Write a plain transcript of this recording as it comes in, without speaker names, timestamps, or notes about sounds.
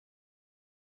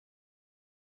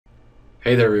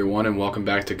Hey there everyone, and welcome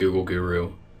back to Google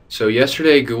Guru. So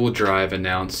yesterday Google Drive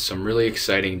announced some really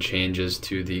exciting changes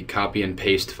to the copy and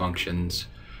paste functions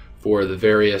for the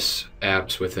various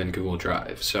apps within Google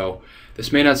Drive. So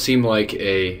this may not seem like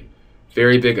a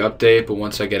very big update, but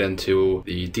once I get into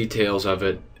the details of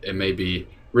it, it may be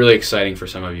really exciting for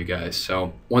some of you guys.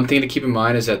 So one thing to keep in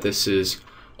mind is that this is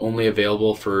only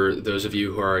available for those of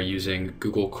you who are using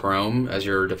Google Chrome as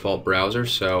your default browser.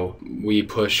 So we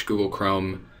push Google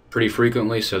Chrome pretty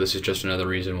frequently, so this is just another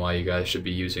reason why you guys should be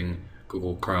using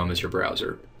Google Chrome as your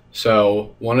browser.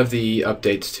 So one of the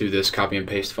updates to this copy and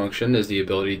paste function is the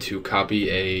ability to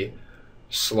copy a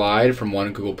slide from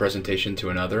one Google presentation to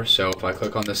another. So if I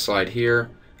click on this slide here,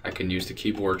 I can use the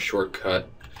keyboard shortcut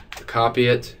to copy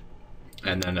it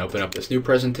and then open up this new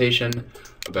presentation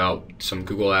about some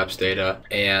Google Apps data,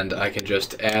 and I can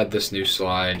just add this new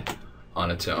slide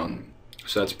on its own.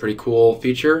 So that's a pretty cool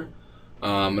feature.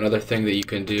 Another thing that you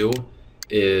can do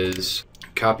is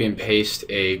copy and paste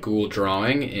a Google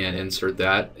drawing and insert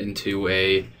that into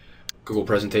a Google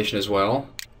presentation as well.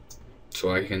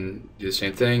 So I can do the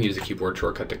same thing, use the keyboard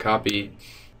shortcut to copy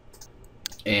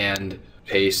and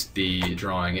paste the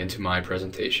drawing into my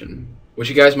presentation. What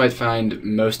you guys might find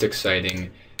most exciting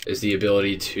is the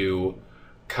ability to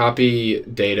copy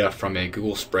data from a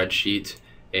Google Spreadsheet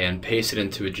and paste it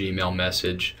into a Gmail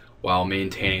message while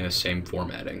maintaining the same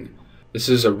formatting. This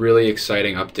is a really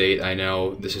exciting update. I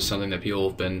know this is something that people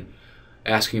have been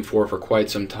asking for quite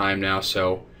some time now,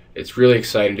 so it's really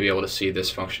exciting to be able to see this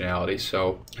functionality.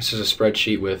 So this is a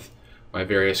spreadsheet with my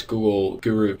various Google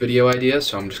Guru video ideas,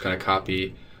 so I'm just going to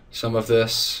copy some of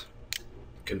this,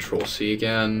 Control C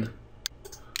again,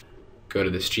 go to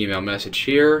this Gmail message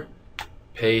here,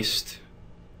 paste,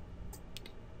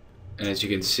 and as you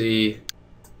can see,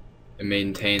 it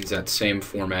maintains that same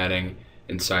formatting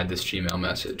inside this Gmail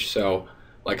message. So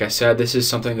like I said, this is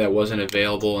something that wasn't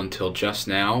available until just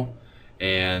now,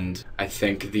 and I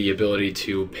think the ability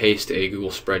to paste a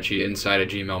Google spreadsheet inside a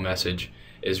Gmail message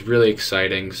is really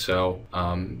exciting. So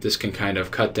this can kind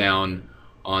of cut down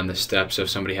on the steps of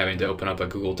somebody having to open up a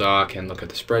Google Doc and look at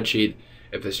the spreadsheet.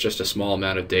 If it's just a small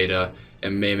amount of data,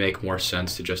 it may make more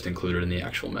sense to just include it in the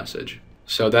actual message.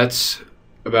 So that's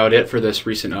about it for this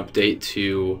recent update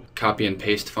to copy and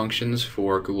paste functions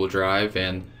for Google Drive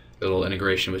and the little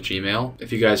integration with Gmail.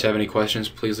 If you guys have any questions,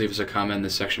 please leave us a comment in the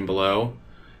section below.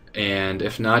 And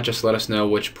if not, just let us know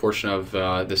which portion of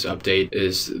this update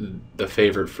is the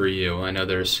favorite for you. I know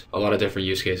there's a lot of different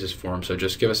use cases for them, so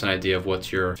just give us an idea of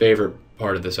what's your favorite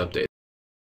part of this update.